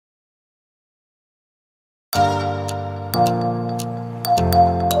Everybody,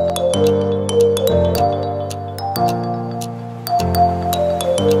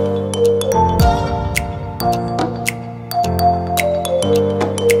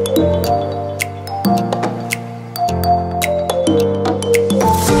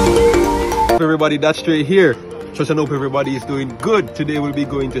 that's straight here. Trust and hope everybody is doing good. Today we'll be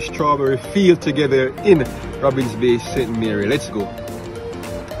going to Strawberry Field together in Robbins Bay, St. Mary. Let's go.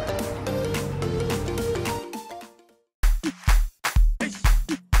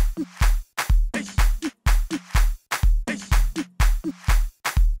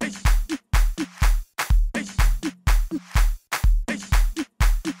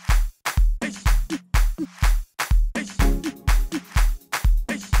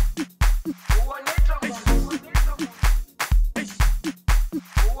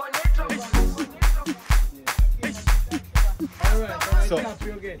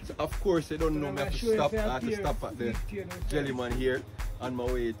 So of course they don't know me. I have to stop at the jelly man here on my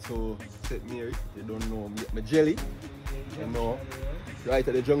way to St. Mary. They don't know me. My jelly. You know, right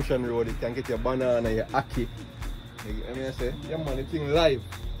at the junction road, you can get your banana, your ackee. I mean, I say, yeah man, the thing live.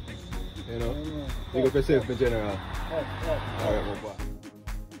 You know, you go yourself, my general. Alright, my boy.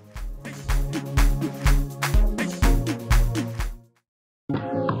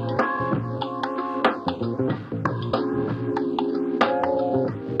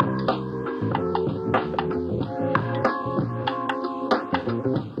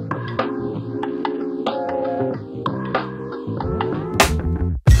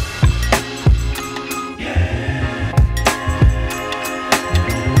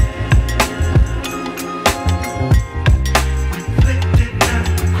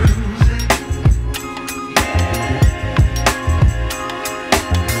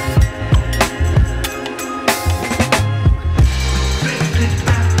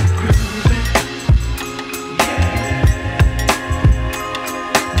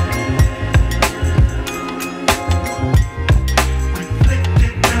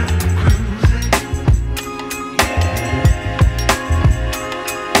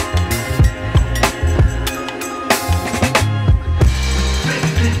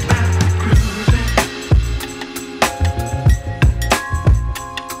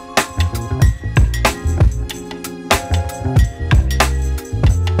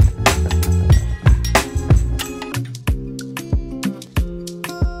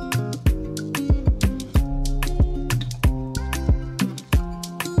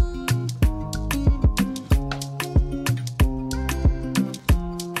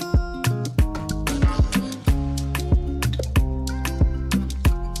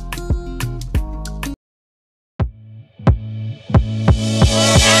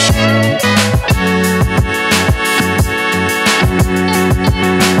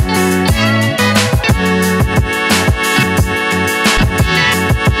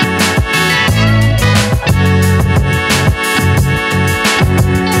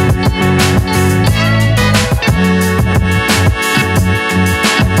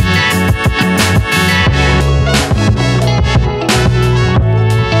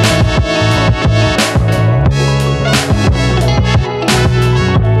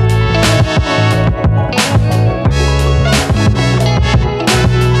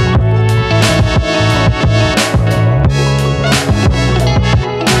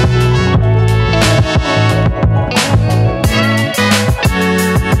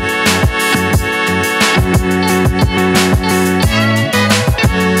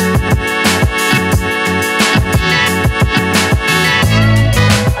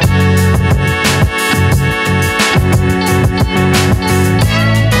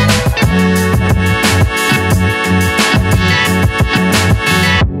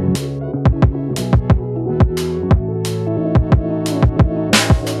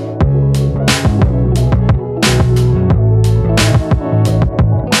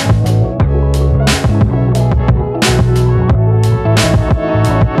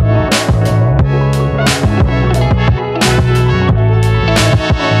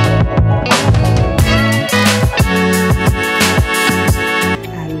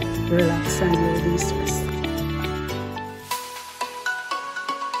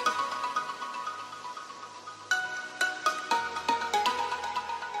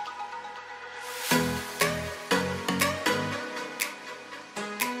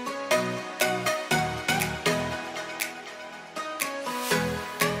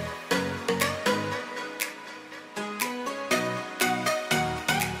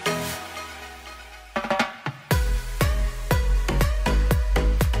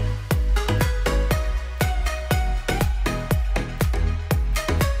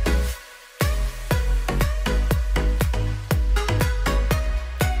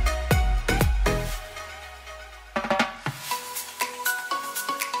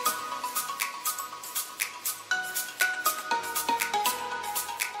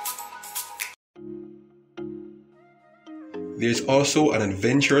 There's also an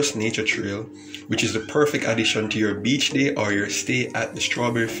adventurous nature trail, which is the perfect addition to your beach day or your stay at the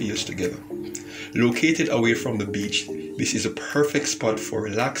strawberry fields together. Located away from the beach, this is a perfect spot for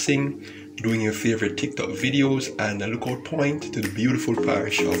relaxing, doing your favorite TikTok videos, and a lookout point to the beautiful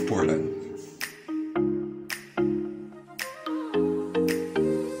parish of Portland.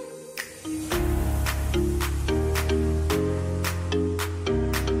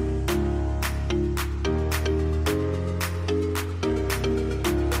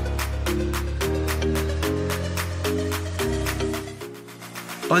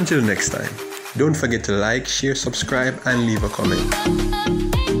 Until next time, don't forget to like, share, subscribe, and leave a comment.